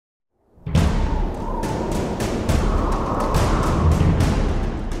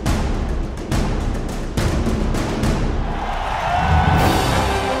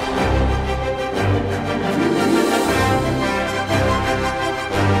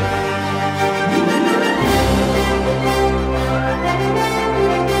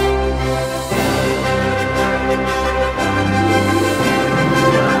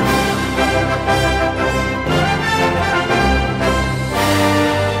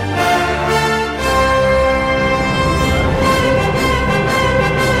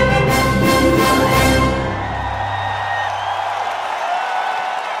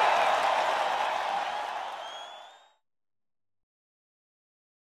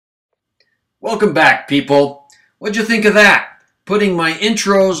Welcome back, people. What'd you think of that? Putting my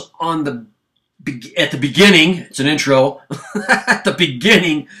intros on at the beginning, it's an intro, at the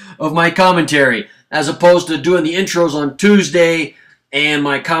beginning of my commentary, as opposed to doing the intros on Tuesday and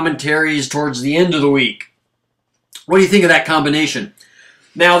my commentaries towards the end of the week. What do you think of that combination?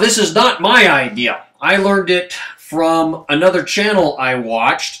 Now, this is not my idea. I learned it from another channel I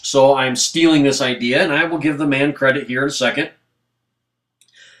watched, so I'm stealing this idea, and I will give the man credit here in a second.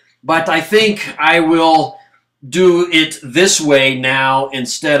 But I think I will do it this way now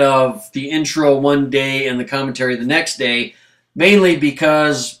instead of the intro one day and the commentary the next day, mainly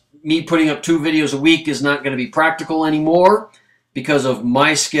because me putting up 2 videos a week is not going to be practical anymore because of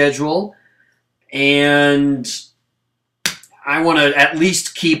my schedule, and I want to at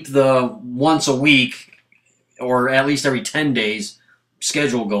least keep the once a week or at least every 10 days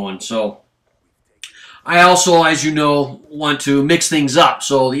schedule going. So I also, as you know, want to mix things up.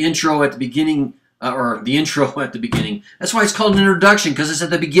 So the intro at the beginning, that's why it's called an introduction, because it's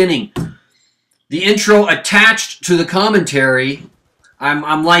at the beginning. The intro attached to the commentary,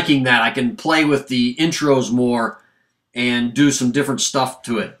 I'm liking that. I can play with the intros more and do some different stuff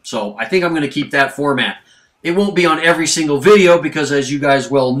to it. So I think I'm going to keep that format. It won't be on every single video because, as you guys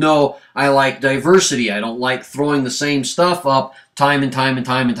well know, I like diversity. I don't like throwing the same stuff up time and time and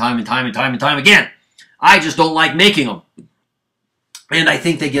time and time and time and time and time again. I just don't like making them. And I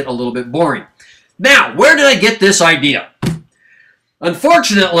think they get a little bit boring. Now, where did I get this idea?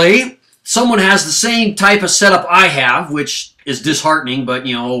 Unfortunately, someone has the same type of setup I have, which is disheartening, but,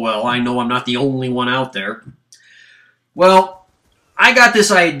 you know, well, I know I'm not the only one out there. Well, I got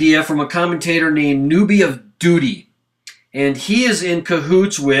this idea from a commentator named Newbie of Duty. And he is in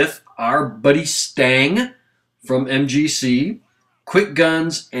cahoots with our buddy Stang from MGC, Quick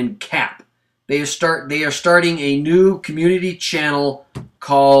Guns, and Cap. They are starting a new community channel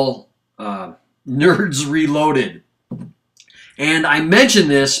called NerdzReloaded. And I mention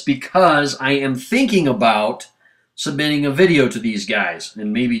this because I am thinking about submitting a video to these guys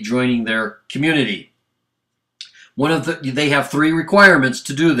and maybe joining their community. They have 3 requirements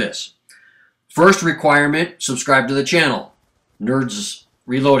to do this. First requirement, subscribe to the channel,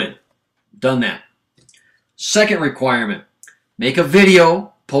 NerdzReloaded. Done that. Second requirement, make a video,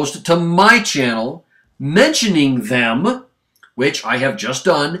 post it to my channel, mentioning them, which I have just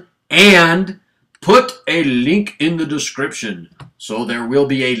done, and put a link in the description. So there will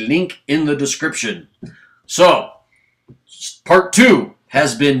be a link in the description. So, part 2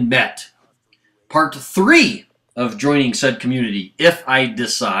 has been met. Part 3 of joining said community, if I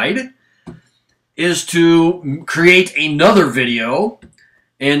decide, is to create another video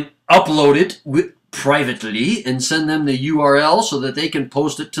and upload it privately and send them the URL so that they can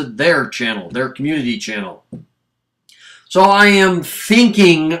post it to their channel, their community channel. So I am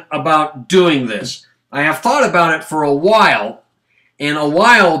thinking about doing this. I have thought about it for a while, and a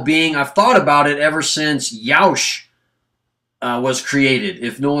while being I've thought about it ever since Yoush was created.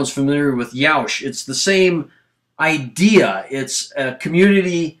 If no one's familiar with Yoush, it's the same idea. It's a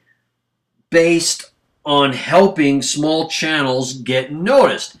community based on helping small channels get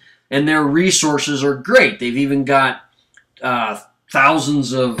noticed. And their resources are great. They've even got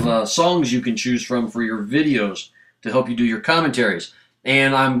thousands of songs you can choose from for your videos to help you do your commentaries.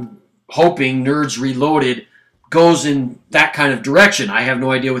 And I'm hoping NerdzReloaded goes in that kind of direction. I have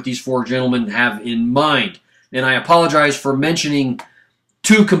no idea what these 4 gentlemen have in mind. And I apologize for mentioning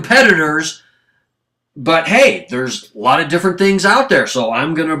 2 competitors, but hey, there's a lot of different things out there. So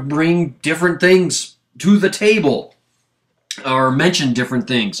I'm going to bring different things to the table or mention different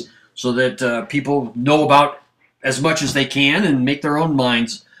things, so that people know about as much as they can and make their own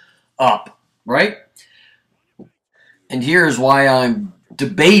minds up, right? And here's why I'm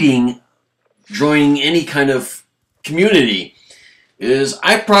debating joining any kind of community, is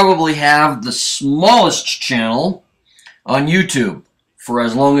I probably have the smallest channel on YouTube for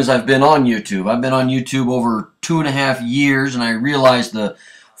as long as I've been on YouTube. I've been on YouTube over 2.5 years, and I realized the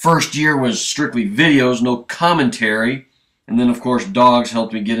first year was strictly videos, no commentary. And then, of course, Dogs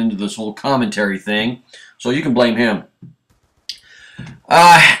helped me get into this whole commentary thing. So you can blame him. And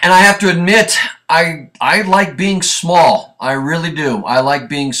I have to admit, I like being small. I really do. I like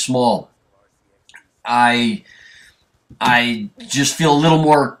being small. I just feel a little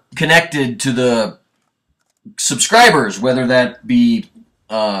more connected to the subscribers, whether that be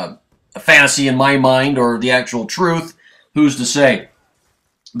a fantasy in my mind or the actual truth. Who's to say?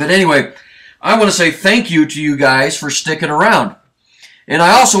 But anyway, I want to say thank you to you guys for sticking around. And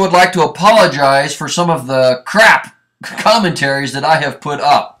I also would like to apologize for some of the crap commentaries that I have put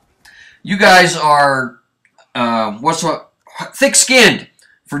up. You guys are thick-skinned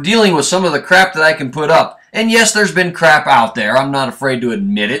for dealing with some of the crap that I can put up. And yes, there's been crap out there. I'm not afraid to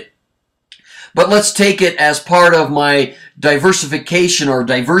admit it. But let's take it as part of my diversification or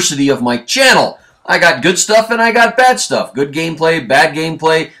diversity of my channel. I got good stuff and I got bad stuff. Good gameplay, bad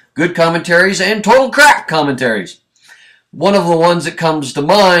gameplay, good commentaries, and total crap commentaries. One of the ones that comes to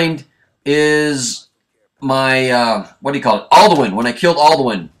mind is my, what do you call it, Alduin, when I killed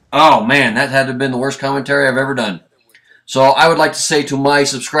Alduin. Oh man, that had to have been the worst commentary I've ever done. So I would like to say to my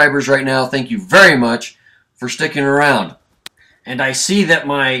subscribers right now, thank you very much for sticking around. And I see that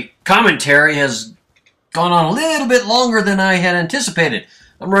my commentary has gone on a little bit longer than I had anticipated.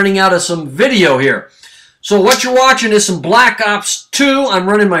 I'm running out of some video here. So what you're watching is some Black Ops 2. I'm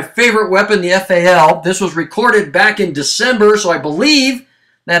running my favorite weapon, the FAL. This was recorded back in December, so I believe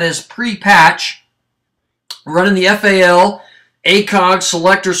that is pre-patch. Running the FAL, ACOG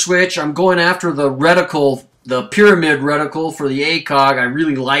selector switch. I'm going after the reticle, the pyramid reticle for the ACOG. I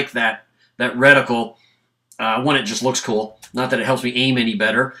really like that reticle. One, it just looks cool. Not that it helps me aim any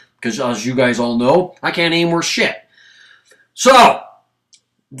better, because as you guys all know, I can't aim worth shit. So,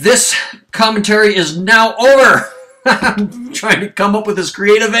 this commentary is now over. I'm trying to come up with this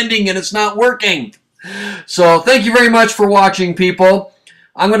creative ending and it's not working. So, thank you very much for watching, people.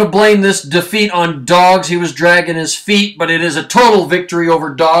 I'm going to blame this defeat on Dogs. He was dragging his feet, but it is a total victory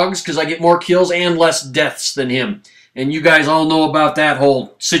over Dogs because I get more kills and less deaths than him. And you guys all know about that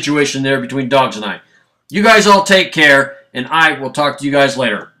whole situation there between Dogs and I. You guys all take care, and I will talk to you guys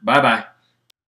later. Bye-bye.